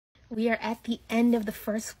We are at the end of the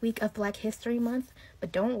first week of Black History Month,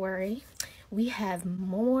 but don't worry. We have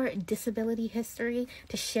more disability history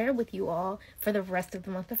to share with you all for the rest of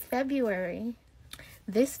the month of February.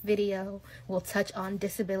 This video will touch on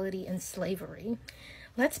disability and slavery.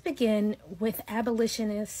 Let's begin with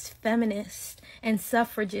abolitionist, feminist, and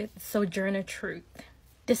suffragette Sojourner Truth.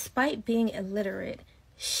 Despite being illiterate,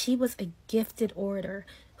 she was a gifted orator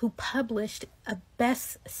who published a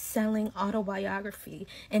best-selling autobiography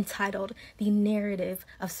entitled The Narrative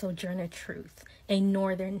of Sojourner Truth, a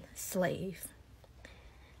Northern Slave.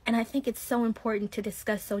 And I think it's so important to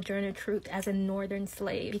discuss Sojourner Truth as a Northern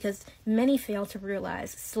slave because many fail to realize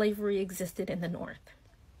slavery existed in the North.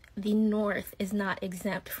 The North is not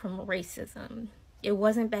exempt from racism. It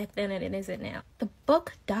wasn't back then and it isn't now. The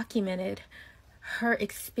book documented her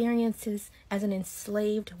experiences as an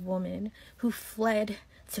enslaved woman who fled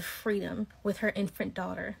to freedom with her infant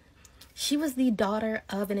daughter. She was the daughter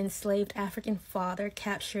of an enslaved African father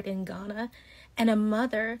captured in Ghana and a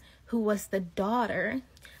mother who was the daughter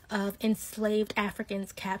of enslaved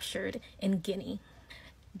Africans captured in Guinea.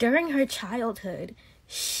 During her childhood,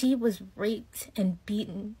 she was raped and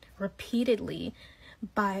beaten repeatedly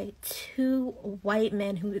by two white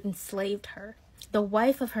men who enslaved her. The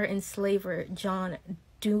wife of her enslaver, John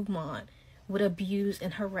Dumont, would abuse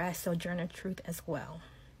and harass Sojourner Truth as well.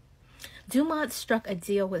 Dumont struck a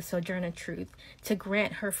deal with Sojourner Truth to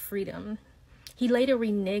grant her freedom. He later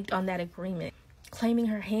reneged on that agreement, claiming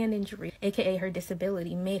her hand injury, aka her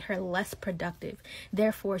disability, made her less productive.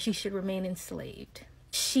 Therefore, she should remain enslaved.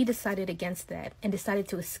 She decided against that and decided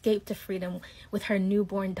to escape to freedom with her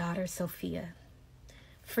newborn daughter, Sophia.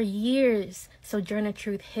 For years, Sojourner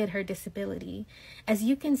Truth hid her disability. As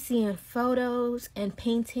you can see in photos and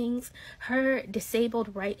paintings, her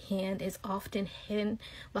disabled right hand is often hidden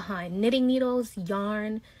behind knitting needles,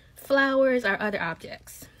 yarn, flowers, or other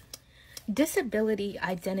objects. Disability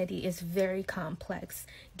identity is very complex,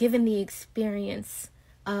 given the experience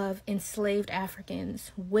of enslaved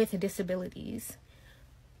Africans with disabilities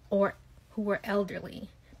or who were elderly.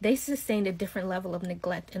 They sustained a different level of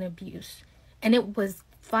neglect and abuse, and it was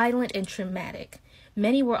violent and traumatic.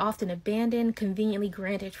 Many were often abandoned, conveniently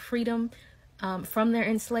granted freedom from their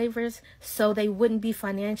enslavers so they wouldn't be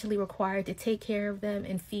financially required to take care of them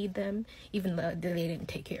and feed them, even though they didn't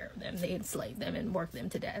take care of them. They enslaved them and worked them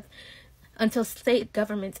to death. Until state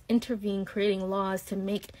governments intervened, creating laws to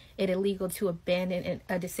make it illegal to abandon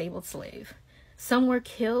a disabled slave. Some were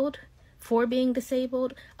killed for being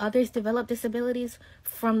disabled. Others developed disabilities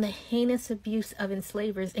from the heinous abuse of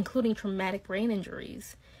enslavers, including traumatic brain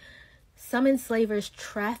injuries. Some enslavers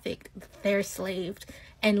trafficked their enslaved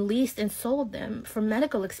and leased and sold them for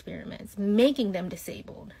medical experiments, making them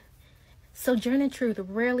disabled. Sojourner Truth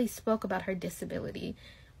rarely spoke about her disability,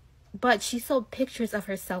 but she sold pictures of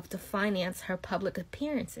herself to finance her public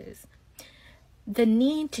appearances. The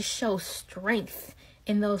need to show strength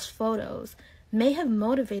in those photos may have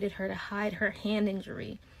motivated her to hide her hand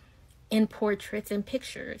injury in portraits and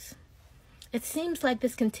pictures. It seems like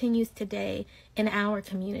this continues today in our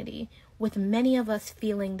community, with many of us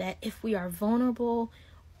feeling that if we are vulnerable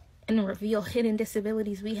and reveal hidden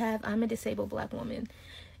disabilities we have, I'm a disabled Black woman,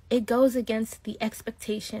 it goes against the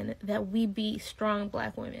expectation that we be strong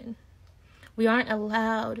Black women. We aren't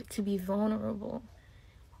allowed to be vulnerable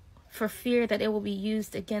for fear that it will be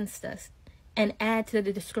used against us and add to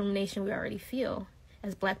the discrimination we already feel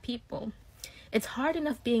as Black people. It's hard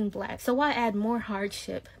enough being Black, so why add more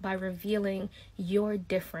hardship by revealing you're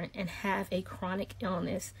different and have a chronic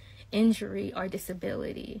illness, injury, or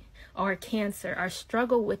disability, or cancer, or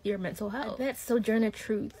struggle with your mental health? I bet Sojourner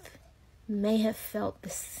Truth may have felt the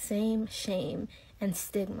same shame and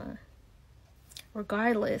stigma.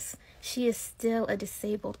 Regardless, she is still a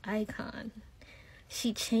disabled icon.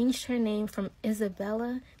 She changed her name from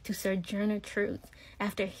Isabella to Sojourner Truth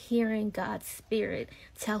after hearing God's Spirit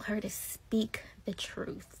tell her to speak the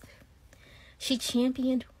truth. She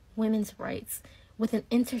championed women's rights with an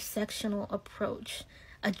intersectional approach,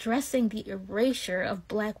 addressing the erasure of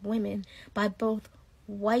Black women by both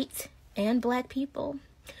white and Black people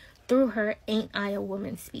through her Ain't I a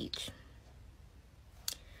Woman speech.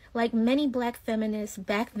 Like many Black feminists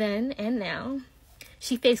back then and now,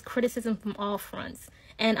 she faced criticism from all fronts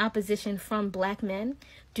and opposition from Black men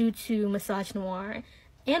due to misogynoir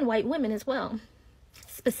and white women as well,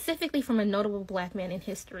 specifically from a notable Black man in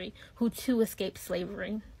history who too escaped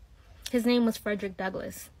slavery. His name was Frederick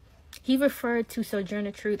Douglass. He referred to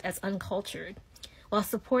Sojourner Truth as uncultured, while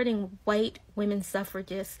supporting white women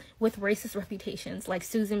suffragists with racist reputations like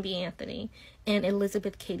Susan B. Anthony and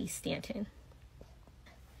Elizabeth Cady Stanton.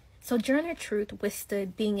 Sojourner Truth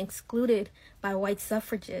withstood being excluded by white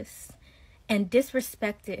suffragists and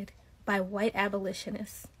disrespected by white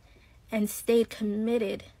abolitionists, and stayed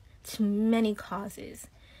committed to many causes.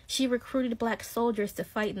 She recruited black soldiers to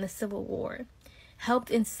fight in the Civil War,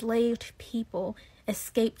 helped enslaved people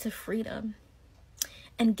escape to freedom,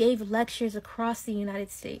 and gave lectures across the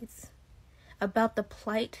United States about the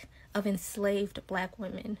plight of enslaved black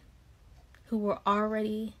women who were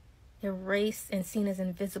already erased and seen as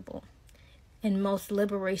invisible in most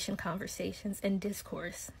liberation conversations and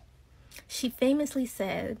discourse. She famously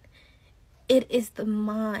said, "It is the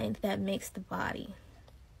mind that makes the body."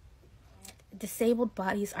 Disabled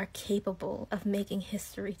bodies are capable of making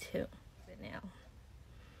history too. Now,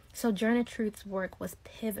 Sojourner Truth's work was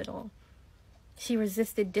pivotal. She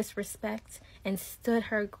resisted disrespect and stood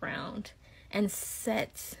her ground and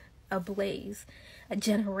set ablaze a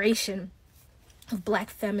generation of black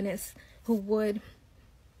feminists who would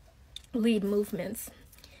lead movements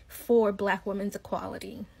for black women's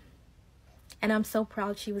equality. And I'm so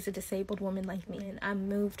proud she was a disabled woman like me, and I'm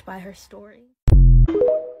moved by her story.